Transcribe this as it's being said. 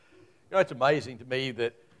You know, it's amazing to me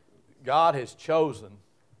that God has chosen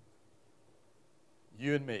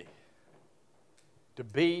you and me to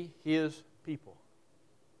be His people,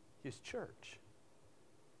 His church,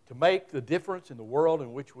 to make the difference in the world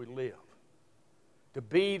in which we live, to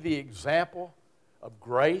be the example of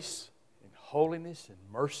grace and holiness and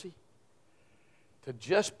mercy, to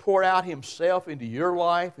just pour out Himself into your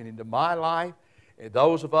life and into my life and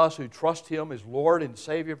those of us who trust Him as Lord and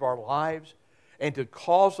Savior of our lives, and to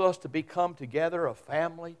cause us to become together a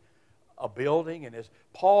family, a building. And as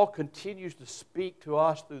Paul continues to speak to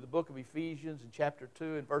us through the book of Ephesians in chapter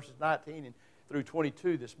 2 and verses 19 and through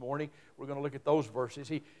 22 this morning, we're going to look at those verses.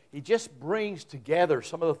 He just brings together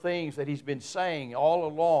some of the things that he's been saying all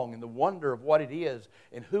along and the wonder of what it is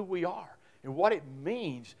and who we are and what it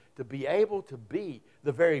means to be able to be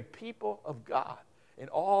the very people of God and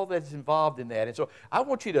all that's involved in that. And so I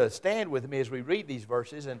want you to stand with me as we read these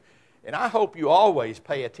verses, and I hope you always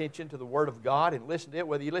pay attention to the Word of God and listen to it.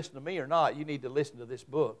 Whether you listen to me or not, you need to listen to this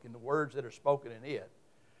book and the words that are spoken in it.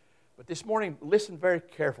 But this morning, listen very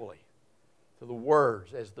carefully to the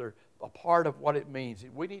words as they're a part of what it means.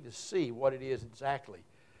 We need to see what it is exactly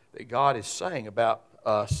that God is saying about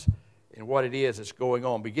us and what it is that's going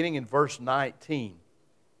on. Beginning in verse 19,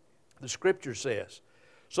 the Scripture says,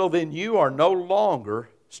 "So then you are no longer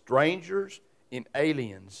strangers and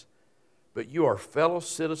aliens, but you are fellow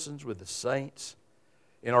citizens with the saints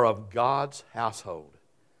and are of God's household,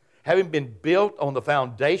 having been built on the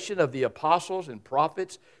foundation of the apostles and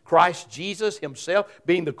prophets, Christ Jesus Himself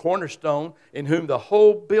being the cornerstone, in whom the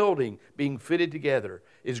whole building being fitted together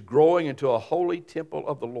is growing into a holy temple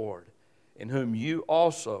of the Lord, in whom you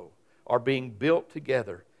also are being built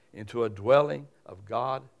together into a dwelling of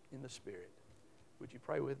God in the Spirit." Would you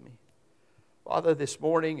pray with me? Father, this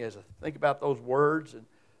morning as I think about those words, and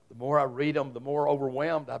the more I read them, the more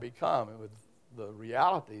overwhelmed I become with the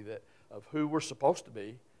reality of who we're supposed to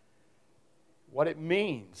be, what it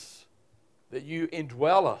means that you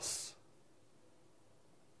indwell us.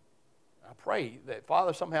 I pray that,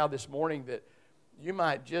 Father, somehow this morning that you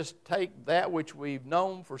might just take that which we've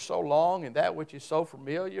known for so long and that which is so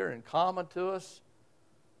familiar and common to us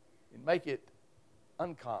and make it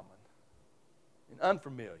uncommon and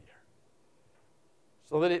unfamiliar,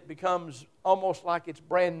 so that it becomes almost like it's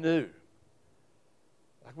brand new.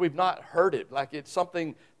 Like we've not heard it, like it's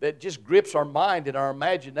something that just grips our mind and our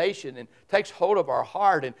imagination and takes hold of our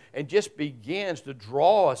heart and just begins to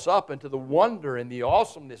draw us up into the wonder and the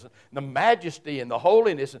awesomeness and the majesty and the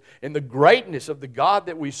holiness and the greatness of the God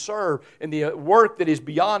that we serve and the work that is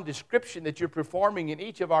beyond description that you're performing in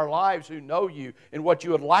each of our lives who know you and what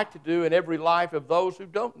you would like to do in every life of those who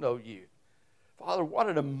don't know you. Father, what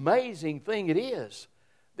an amazing thing it is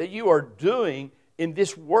that you are doing in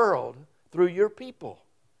this world through your people.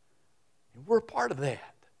 And we're a part of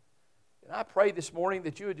that. And I pray this morning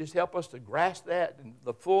that you would just help us to grasp that and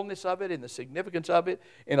the fullness of it and the significance of it,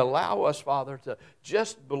 and allow us, Father, to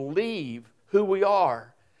just believe who we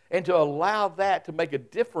are and to allow that to make a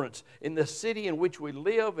difference in the city in which we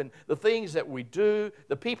live and the things that we do,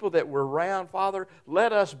 the people that we're around. Father,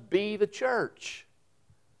 let us be the church.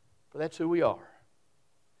 For that's who we are.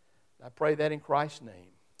 I pray that in Christ's name.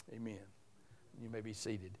 Amen. You may be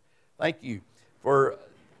seated. Thank you for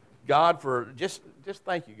God for just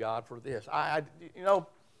thank you, God, for this. I'm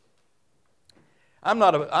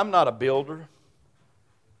not a builder.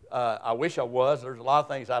 I wish I was. There's a lot of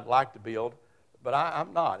things I'd like to build, but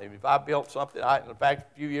I'm not. If I built something, in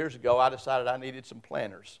fact, a few years ago, I decided I needed some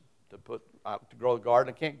planters to grow a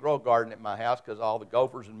garden. I can't grow a garden at my house because all the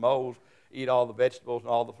gophers and moles eat all the vegetables and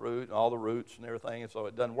all the fruit and all the roots and everything, and so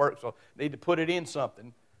it doesn't work. So I need to put it in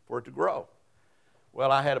something for it to grow.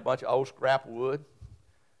 Well, I had a bunch of old scrap wood,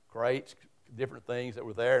 crates, different things that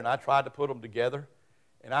were there, and I tried to put them together,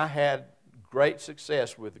 and I had great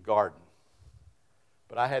success with the garden.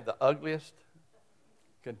 But I had the ugliest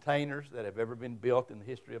containers that have ever been built in the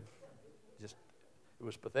history of it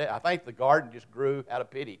was pathetic. I think the garden just grew out of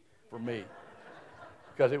pity for me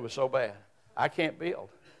because it was so bad. I can't build.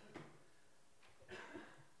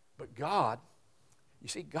 But God, you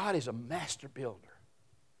see, God is a master builder.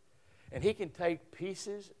 And He can take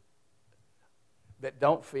pieces that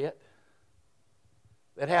don't fit,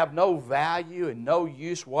 that have no value and no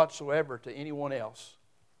use whatsoever to anyone else.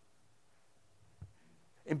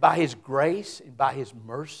 And by His grace and by His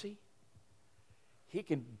mercy, He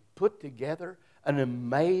can put together an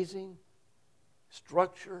amazing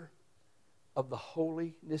structure of the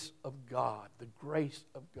holiness of God, the grace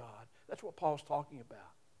of God. That's what Paul's talking about.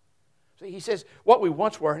 See, he says what we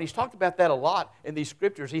once were, and he's talked about that a lot in these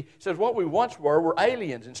scriptures. He says what we once were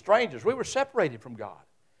aliens and strangers. We were separated from God.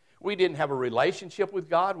 We didn't have a relationship with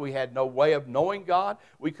God. We had no way of knowing God.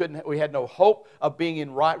 We had no hope of being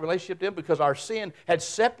in right relationship with Him because our sin had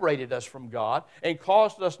separated us from God and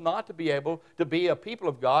caused us not to be able to be a people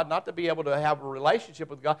of God, not to be able to have a relationship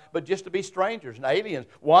with God, but just to be strangers and aliens,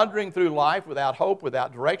 wandering through life without hope,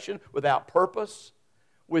 without direction, without purpose,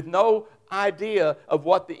 with no idea of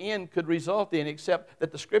what the end could result in, except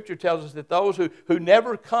that the Scripture tells us that those who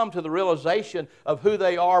never come to the realization of who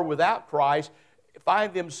they are without Christ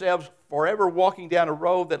find themselves forever walking down a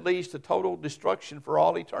road that leads to total destruction for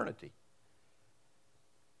all eternity.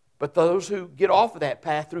 But those who get off of that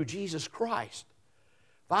path through Jesus Christ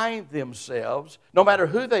find themselves, no matter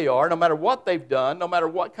who they are, no matter what they've done, no matter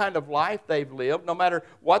what kind of life they've lived, no matter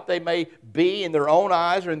what they may be in their own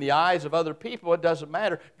eyes or in the eyes of other people, it doesn't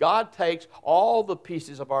matter. God takes all the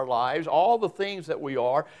pieces of our lives, all the things that we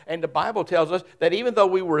are, and the Bible tells us that even though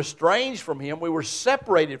we were estranged from Him, we were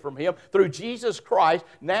separated from Him through Jesus Christ,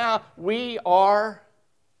 now we are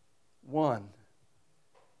one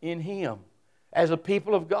in Him as a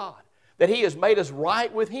people of God. That He has made us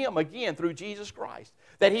right with Him again through Jesus Christ.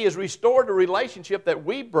 That He has restored a relationship that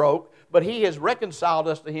we broke, but He has reconciled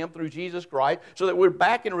us to Him through Jesus Christ so that we're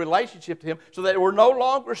back in a relationship to Him, so that we're no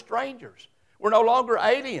longer strangers. We're no longer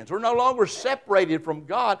aliens. We're no longer separated from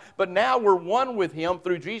God, but now we're one with Him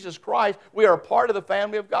through Jesus Christ. We are a part of the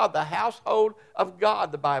family of God, the household of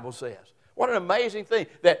God, the Bible says. What an amazing thing,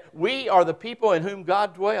 that we are the people in whom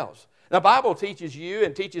God dwells. Now, the Bible teaches you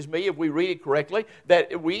and teaches me, if we read it correctly,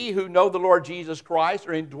 that we who know the Lord Jesus Christ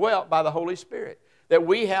are indwelt by the Holy Spirit. That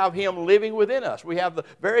we have Him living within us. We have the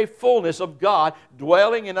very fullness of God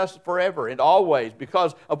dwelling in us forever and always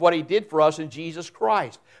because of what He did for us in Jesus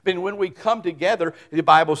Christ. But when we come together, the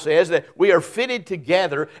Bible says that we are fitted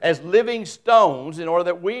together as living stones in order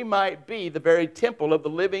that we might be the very temple of the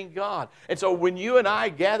living God. And so when you and I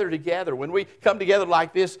gather together, when we come together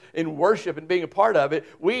like this in worship and being a part of it,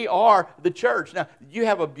 we are the church. Now, you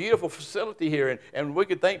have a beautiful facility here, and we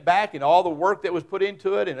could think back and all the work that was put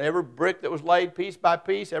into it and every brick that was laid piece by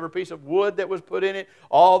piece, every piece of wood that was put in it,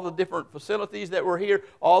 all the different facilities that were here,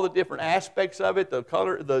 all the different aspects of it, the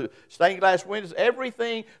color, the stained glass windows,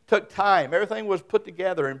 everything took time. Everything was put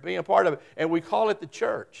together and being a part of it, and we call it the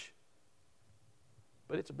church.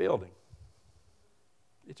 But it's a building.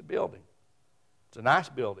 It's a building. It's a nice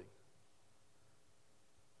building.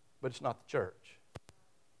 But it's not the church.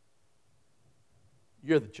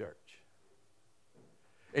 You're the church.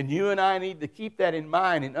 And you and I need to keep that in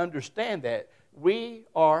mind and understand that. We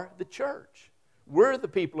are the church. We're the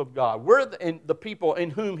people of God. We're the people in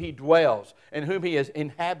whom He dwells and whom He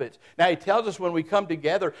inhabits. Now, He tells us when we come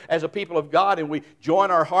together as a people of God and we join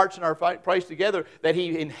our hearts and our praise together that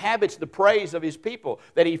He inhabits the praise of His people,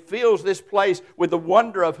 that He fills this place with the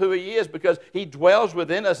wonder of who He is because He dwells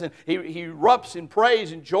within us and He erupts in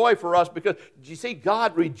praise and joy for us because, you see,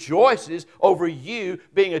 God rejoices over you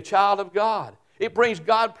being a child of God. It brings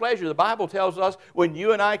God pleasure. The Bible tells us when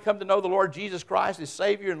you and I come to know the Lord Jesus Christ as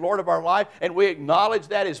Savior and Lord of our life, and we acknowledge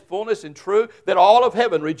that as fullness and true, that all of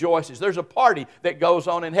heaven rejoices. There's a party that goes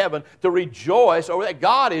on in heaven to rejoice over that.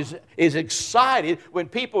 God is excited when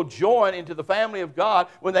people join into the family of God,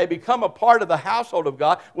 when they become a part of the household of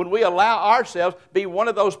God, when we allow ourselves to be one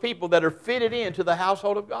of those people that are fitted into the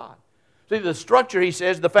household of God. See, the structure, he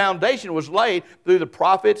says, the foundation was laid through the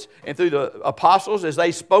prophets and through the apostles as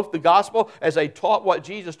they spoke the gospel, as they taught what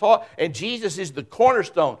Jesus taught. And Jesus is the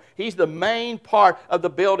cornerstone. He's the main part of the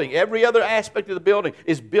building. Every other aspect of the building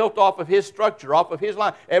is built off of His structure, off of His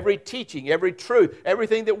line. Every teaching, every truth,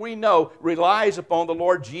 everything that we know relies upon the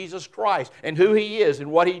Lord Jesus Christ and who He is and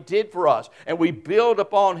what He did for us. And we build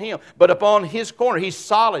upon Him, but upon His corner. He's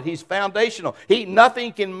solid. He's foundational.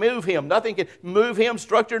 Nothing can move Him. Nothing can move Him.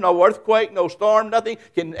 Structure, no earthquake, no storm, nothing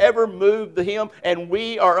can ever move Him, and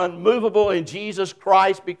we are unmovable in Jesus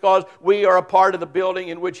Christ because we are a part of the building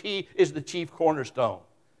in which He is the chief cornerstone.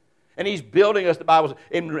 And He's building us, the Bible says,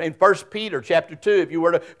 in 1 Peter chapter 2, if you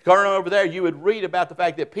were to turn over there, you would read about the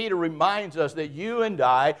fact that Peter reminds us that you and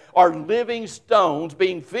I are living stones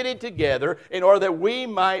being fitted together in order that we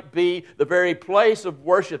might be the very place of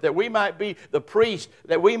worship, that we might be the priest,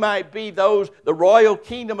 that we might be those, the royal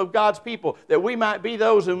kingdom of God's people, that we might be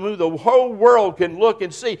those whom the whole world can look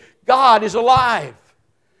and see. God is alive.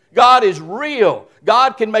 God is real.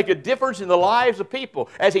 God can make a difference in the lives of people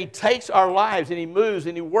as He takes our lives and He moves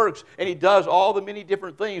and He works and He does all the many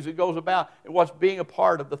different things that goes about and what's being a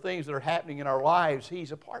part of the things that are happening in our lives.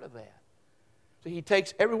 He's a part of that. So He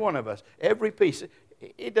takes every one of us, every piece.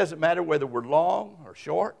 It doesn't matter whether we're long or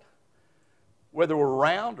short, whether we're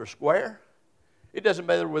round or square. It doesn't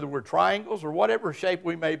matter whether we're triangles or whatever shape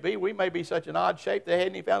we may be. We may be such an odd shape they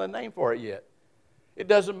hadn't even found a name for it yet. It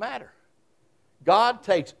doesn't matter. God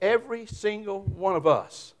takes every single one of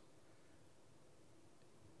us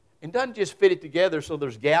and doesn't just fit it together so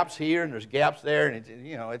there's gaps here and there's gaps there and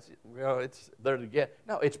it's they're together.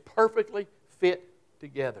 No, it's perfectly fit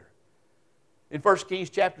together. In 1 Kings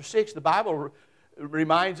chapter 6, the Bible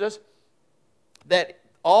reminds us that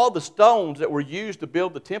all the stones that were used to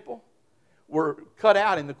build the temple were cut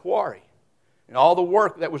out in the quarry. And all the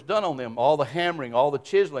work that was done on them, all the hammering, all the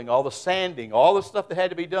chiseling, all the sanding, all the stuff that had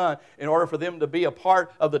to be done in order for them to be a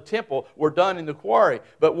part of the temple were done in the quarry.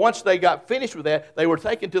 But once they got finished with that, they were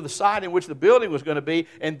taken to the site in which the building was going to be,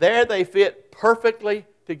 and there they fit perfectly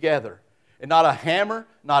together. And not a hammer,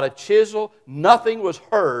 not a chisel, nothing was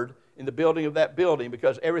heard in the building of that building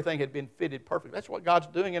because everything had been fitted perfectly. That's what God's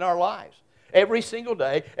doing in our lives. Every single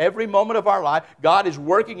day, every moment of our life, God is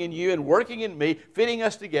working in you and working in me, fitting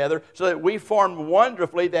us together so that we form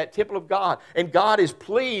wonderfully that temple of God. And God is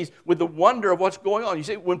pleased with the wonder of what's going on. You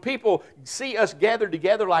see, when people see us gathered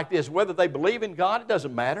together like this, whether they believe in God, it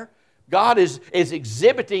doesn't matter. God is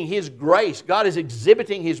exhibiting His grace. God is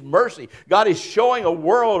exhibiting His mercy. God is showing a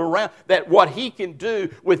world around that what He can do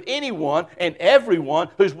with anyone and everyone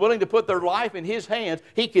who's willing to put their life in His hands,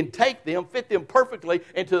 He can take them, fit them perfectly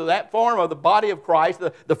into that form of the body of Christ,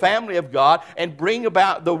 the family of God, and bring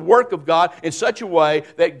about the work of God in such a way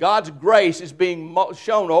that God's grace is being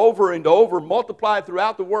shown over and over, multiplied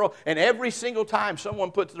throughout the world. And every single time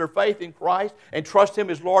someone puts their faith in Christ and trusts Him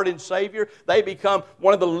as Lord and Savior, they become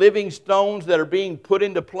one of the living stones that are being put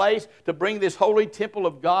into place to bring this holy temple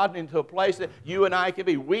of God into a place that you and I can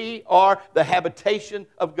be. We are the habitation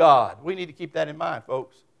of God. We need to keep that in mind,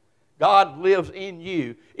 folks. God lives in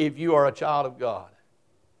you if you are a child of God.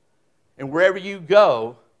 And wherever you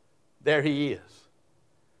go, there He is.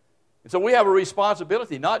 And so we have a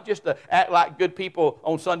responsibility not just to act like good people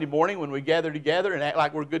on Sunday morning when we gather together and act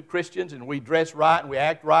like we're good Christians and we dress right and we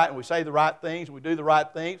act right and we say the right things and we do the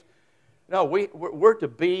right things. No, we're to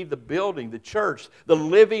be the building, the church, the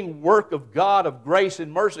living work of God of grace and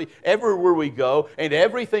mercy everywhere we go and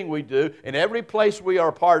everything we do and every place we are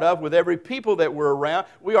a part of with every people that we're around.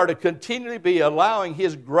 We are to continually be allowing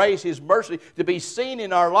His grace, His mercy to be seen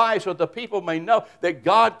in our lives so that the people may know that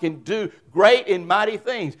God can do great and mighty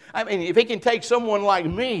things. I mean, if He can take someone like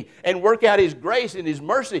me and work out His grace and His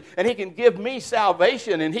mercy, and He can give me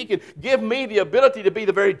salvation, and He can give me the ability to be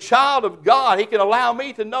the very child of God, He can allow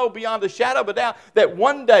me to know beyond a shadow of a doubt that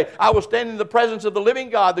one day I will stand in the presence of the living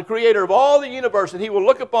God, the creator of all the universe, and He will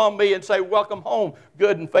look upon me and say, "Welcome home,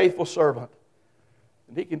 good and faithful servant."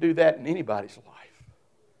 And He can do that in anybody's life.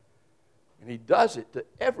 And He does it to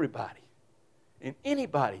everybody and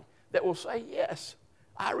anybody that will say, "Yes,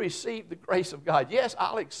 I receive the grace of God. Yes,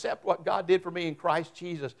 I'll accept what God did for me in Christ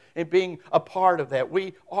Jesus and being a part of that."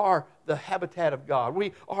 We are the habitat of God.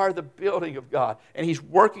 We are the building of God. And He's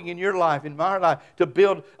working in your life, in my life, to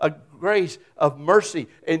build a grace of mercy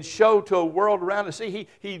and show to a world around us. See,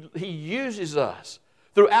 He uses us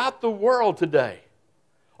throughout the world today,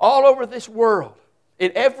 all over this world.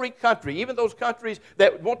 In every country, even those countries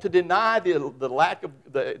that want to deny the lack of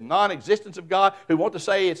the non-existence of God, who want to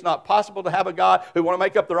say it's not possible to have a God, who want to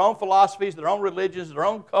make up their own philosophies, their own religions, their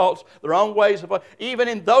own cults, their own ways of life. Even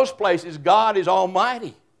in those places, God is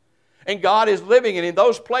almighty. And God is living, and in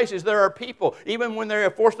those places there are people, even when they're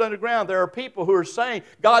forced underground, there are people who are saying,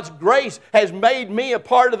 God's grace has made me a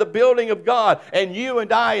part of the building of God. And you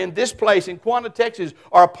and I in this place in Quanta, Texas,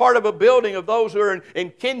 are a part of a building of those who are in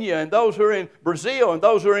Kenya, and those who are in Brazil, and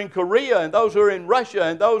those who are in Korea, and those who are in Russia,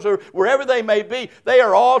 and those who are wherever they may be. They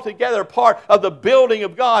are all together part of the building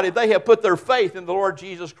of God if they have put their faith in the Lord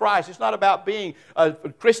Jesus Christ. It's not about being a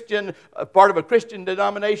Christian, a part of a Christian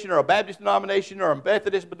denomination or a Baptist denomination or a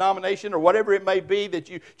Methodist denomination, or whatever it may be that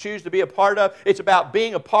you choose to be a part of. It's about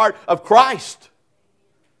being a part of Christ.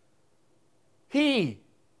 He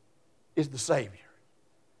is the Savior.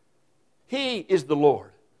 He is the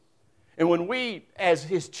Lord. And when we, as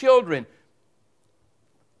His children,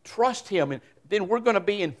 trust Him, and then we're going to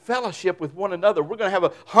be in fellowship with one another. We're going to have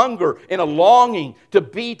a hunger and a longing to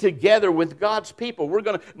be together with God's people. We're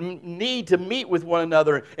going to need to meet with one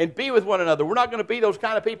another and be with one another. We're not going to be those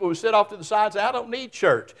kind of people who sit off to the side and say, "I don't need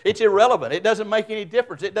church. It's irrelevant. It doesn't make any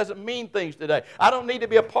difference. It doesn't mean things today. I don't need to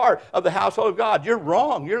be a part of the household of God." You're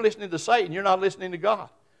wrong. You're listening to Satan. You're not listening to God.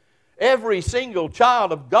 Every single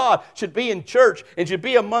child of God should be in church and should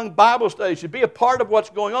be among Bible studies, should be a part of what's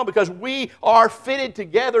going on, because we are fitted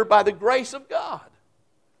together by the grace of God.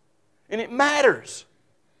 And it matters.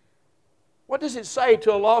 What does it say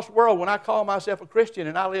to a lost world when I call myself a Christian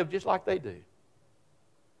and I live just like they do?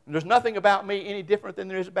 And there's nothing about me any different than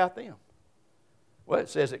there is about them. Well, it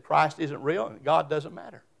says that Christ isn't real and God doesn't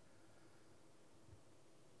matter.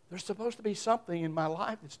 There's supposed to be something in my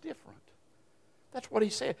life that's different. That's what he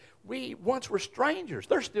said. We once were strangers.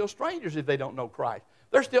 They're still strangers if they don't know Christ.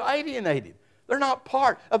 They're still alienated. They're not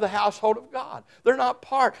part of the household of God. They're not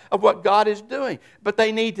part of what God is doing. But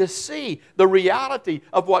they need to see the reality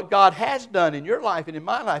of what God has done in your life and in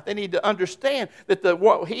my life. They need to understand that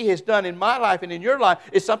what He has done in my life and in your life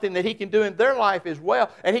is something that He can do in their life as well.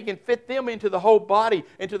 And He can fit them into the whole body,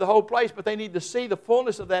 into the whole place. But they need to see the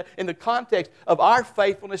fullness of that in the context of our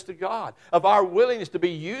faithfulness to God, of our willingness to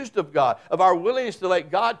be used of God, of our willingness to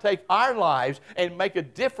let God take our lives and make a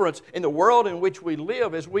difference in the world in which we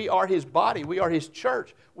live, as we are His body. We are His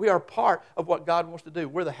church. We are part of what God wants to do.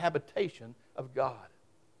 We're the habitation of God.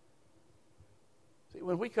 See,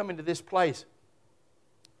 when we come into this place,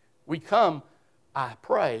 we come, I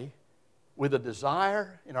pray, with a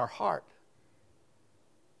desire in our heart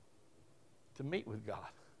to meet with God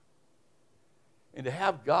and to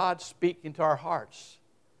have God speak into our hearts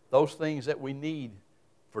those things that we need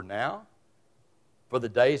for now, for the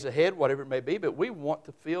days ahead, whatever it may be. But we want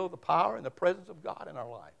to feel the power and the presence of God in our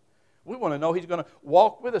life. We want to know He's going to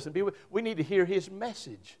walk with us and be with us. We need to hear His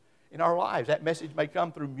message in our lives. That message may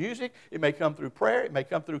come through music. It may come through prayer. It may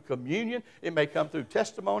come through communion. It may come through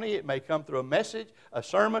testimony. It may come through a message, a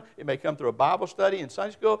sermon. It may come through a Bible study in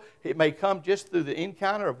Sunday school. It may come just through the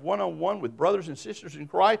encounter of one-on-one with brothers and sisters in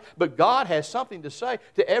Christ. But God has something to say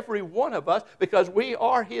to every one of us, because we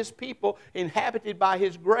are His people, inhabited by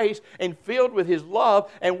His grace and filled with His love,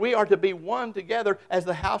 and we are to be one together as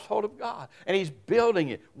the household of God. And He's building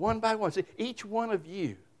it one by one. See, each one of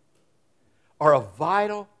you are a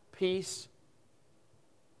vital piece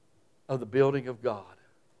of the building of God.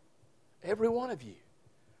 Every one of you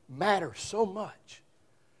matters so much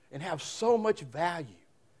and have so much value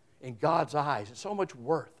in God's eyes and so much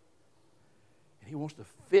worth. And He wants to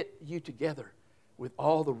fit you together with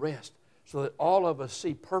all the rest so that all of us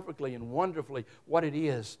see perfectly and wonderfully what it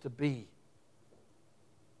is to be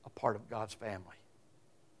a part of God's family.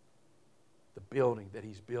 The building that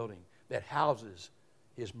He's building that houses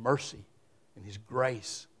His mercy and His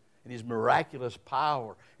grace and His miraculous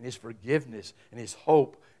power and His forgiveness and His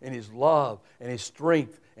hope and His love and His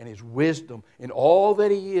strength and His wisdom, and all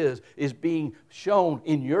that He is being shown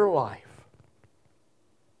in your life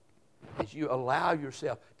as you allow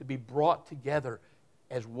yourself to be brought together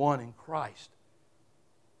as one in Christ.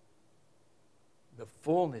 The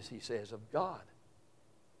fullness, he says, of God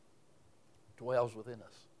dwells within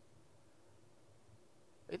us.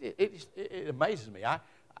 It amazes me.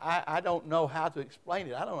 I don't know how to explain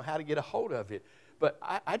it. I don't know how to get a hold of it. But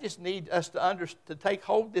I just need us to take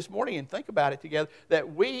hold this morning and think about it together,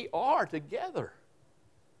 that we are together,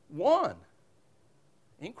 one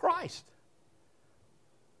in Christ.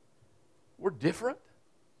 We're different.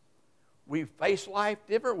 We face life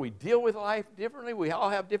different. We deal with life differently. We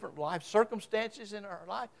all have different life circumstances in our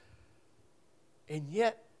life. And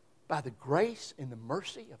yet, by the grace and the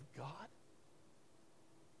mercy of God,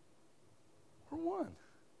 we're one.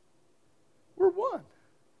 We're one.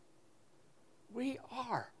 We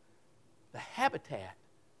are the habitat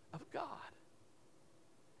of God.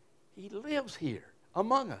 He lives here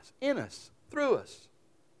among us, in us, through us.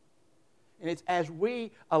 And it's as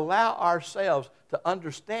we allow ourselves to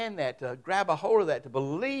understand that, to grab a hold of that, to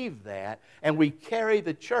believe that, and we carry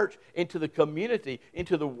the church into the community,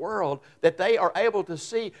 into the world, that they are able to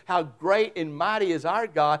see how great and mighty is our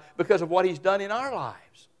God because of what He's done in our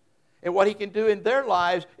lives. And what He can do in their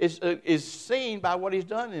lives is seen by what He's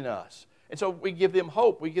done in us. And so we give them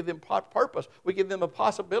hope. We give them purpose. We give them a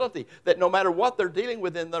possibility that no matter what they're dealing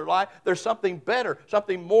with in their life, there's something better,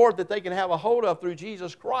 something more that they can have a hold of through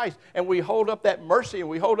Jesus Christ. And we hold up that mercy and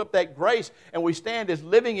we hold up that grace, and we stand as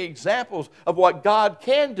living examples of what God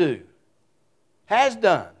can do, has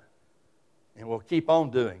done, and will keep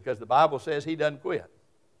on doing, because the Bible says He doesn't quit.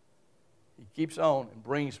 He keeps on and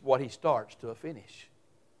brings what He starts to a finish.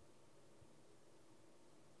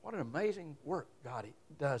 What an amazing work God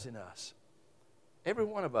does in us. Every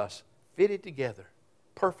one of us fitted together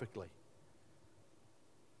perfectly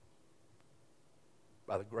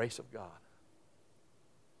by the grace of God.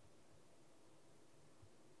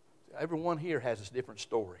 Everyone here has a different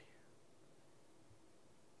story.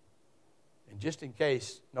 And just in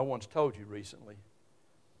case no one's told you recently,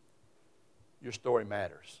 your story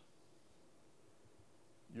matters.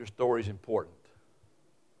 Your story is important.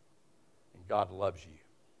 And God loves you.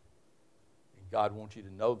 And God wants you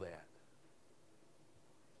to know that.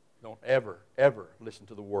 Don't ever, ever listen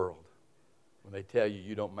to the world when they tell you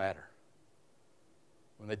you don't matter.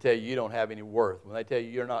 When they tell you you don't have any worth. When they tell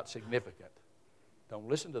you you're not significant. Don't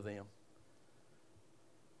listen to them.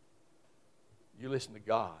 You listen to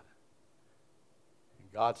God. And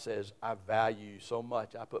God says, I value you so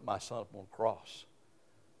much, I put my Son up on the cross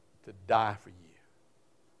to die for you,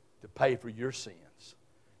 to pay for your sins,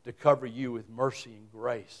 to cover you with mercy and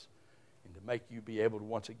grace, and to make you be able to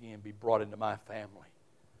once again be brought into my family,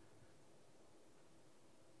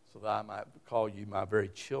 so that I might call you my very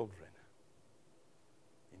children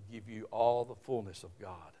and give you all the fullness of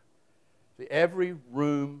God. See, every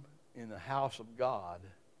room in the house of God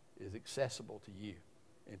is accessible to you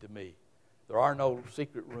and to me. There are no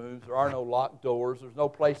secret rooms. There are no locked doors. There's no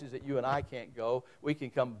places that you and I can't go. We can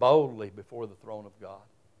come boldly before the throne of God.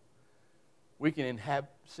 We can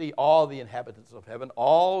see all the inhabitants of heaven,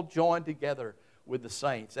 all joined together with the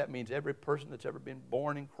saints. That means every person that's ever been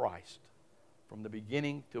born in Christ, from the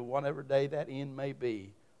beginning to whatever day that end may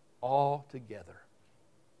be, all together.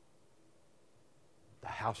 The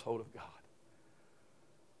household of God.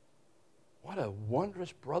 What a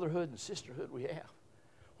wondrous brotherhood and sisterhood we have.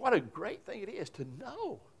 What a great thing it is to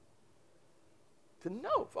know. To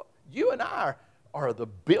know. You and I are the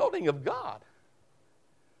building of God.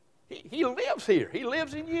 He lives here. He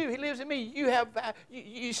lives in you. He lives in me. You have,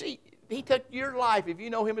 you see, He took your life, if you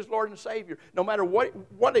know Him as Lord and Savior, no matter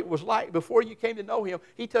what it was like before you came to know Him,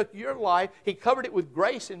 He took your life, He covered it with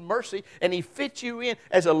grace and mercy, and He fit you in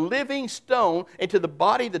as a living stone into the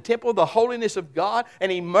body, the temple, the holiness of God, and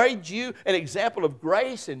He made you an example of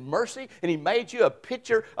grace and mercy, and He made you a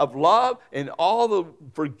picture of love and all the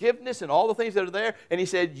forgiveness and all the things that are there, and He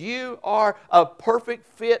said, you are a perfect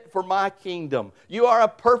fit for my kingdom. You are a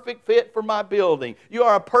perfect fit for my building. You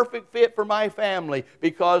are a perfect fit for my family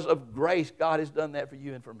because of grace. God has done that for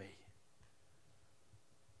you and for me.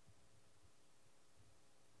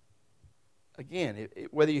 Again,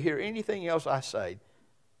 whether you hear anything else I say,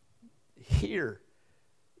 hear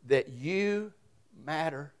that you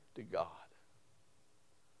matter to God.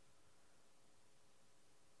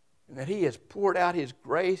 And that He has poured out His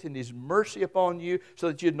grace and His mercy upon you so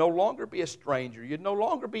that you'd no longer be a stranger. You'd no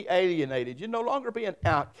longer be alienated. You'd no longer be an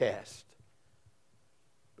outcast.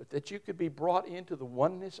 But that you could be brought into the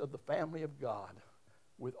oneness of the family of God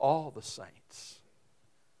with all the saints.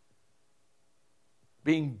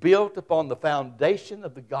 Being built upon the foundation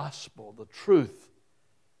of the gospel, the truth,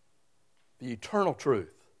 the eternal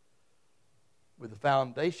truth, with the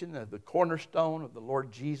foundation of the cornerstone of the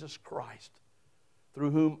Lord Jesus Christ, through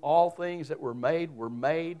whom all things that were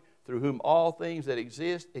made, through whom all things that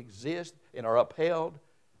exist and are upheld.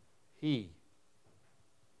 He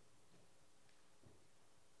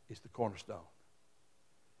is the cornerstone.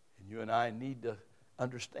 And you and I need to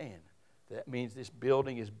understand that means this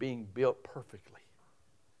building is being built perfectly,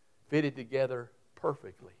 fitted together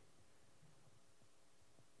perfectly.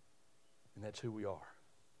 And that's who we are.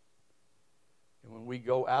 And when we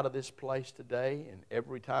go out of this place today, and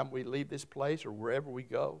every time we leave this place or wherever we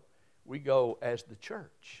go as the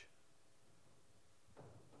church.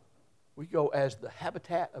 We go as the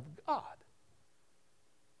habitat of God.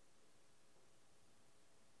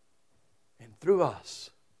 And through us,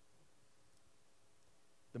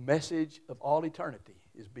 the message of all eternity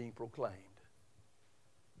is being proclaimed.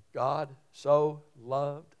 God so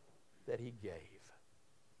loved that He gave.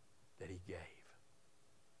 That He gave.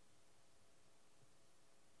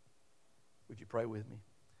 Would you pray with me?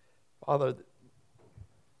 Father,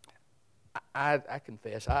 I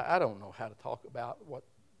confess, I don't know how to talk about what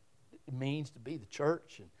it means to be the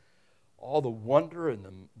church and all the wonder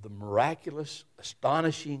and the miraculous,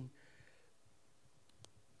 astonishing,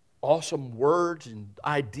 awesome words and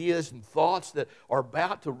ideas and thoughts that are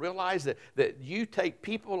about to realize that you take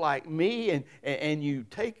people like me and you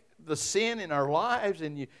take the sin in our lives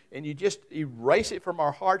and you just erase it from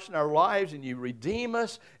our hearts and our lives, and you redeem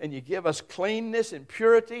us and you give us cleanness and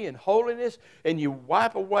purity and holiness, and you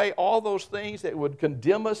wipe away all those things that would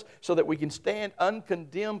condemn us so that we can stand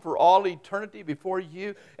uncondemned for all eternity before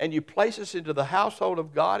you, and you place us into the household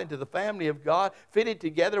of God, into the family of God, fitted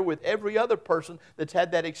together with every other person that's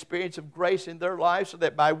had that experience of grace in their lives, so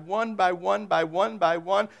that by one,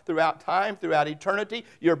 throughout time, throughout eternity,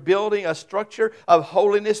 you're building a structure of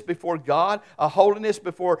holiness before God, a holiness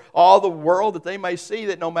before all the world, that they may see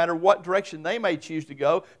that no matter what direction they may choose to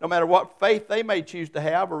go, no matter what faith they may choose to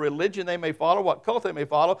have or religion they may follow, what cult they may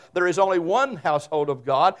follow, there is only one household of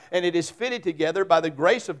God, and it is fitted together by the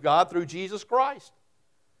grace of God through Jesus Christ.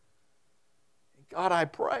 God, I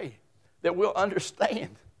pray that we'll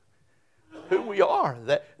understand who we are,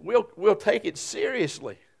 that we'll take it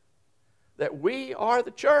seriously, that we are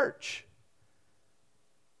the church.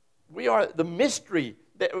 We are the mystery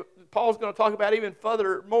that Paul's going to talk about even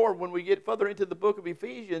more when we get further into the book of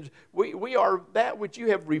Ephesians. We are that which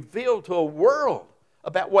you have revealed to a world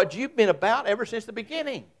about what you've been about ever since the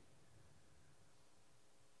beginning.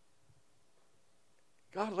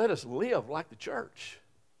 God, let us live like the church.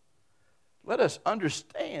 Let us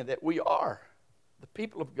understand that we are the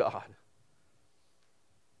people of God.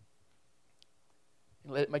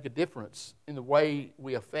 And let it make a difference in the way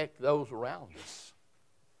we affect those around us.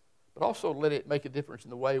 But also let it make a difference in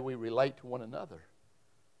the way we relate to one another.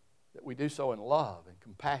 That we do so in love and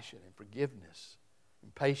compassion and forgiveness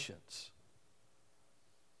and patience.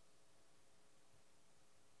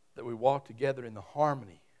 That we walk together in the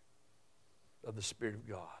harmony of the Spirit of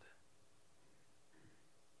God.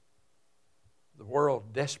 The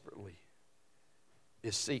world desperately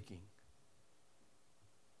is seeking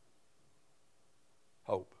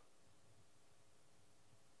hope,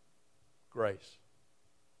 grace,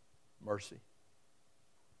 mercy,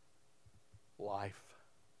 life,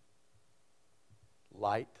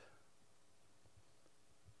 light,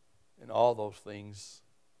 and all those things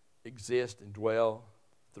exist and dwell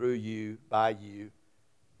through you, by you,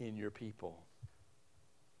 in your people.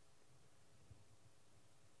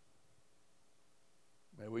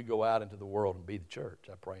 May we go out into the world and be the church.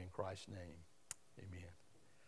 I pray in Christ's name. Amen.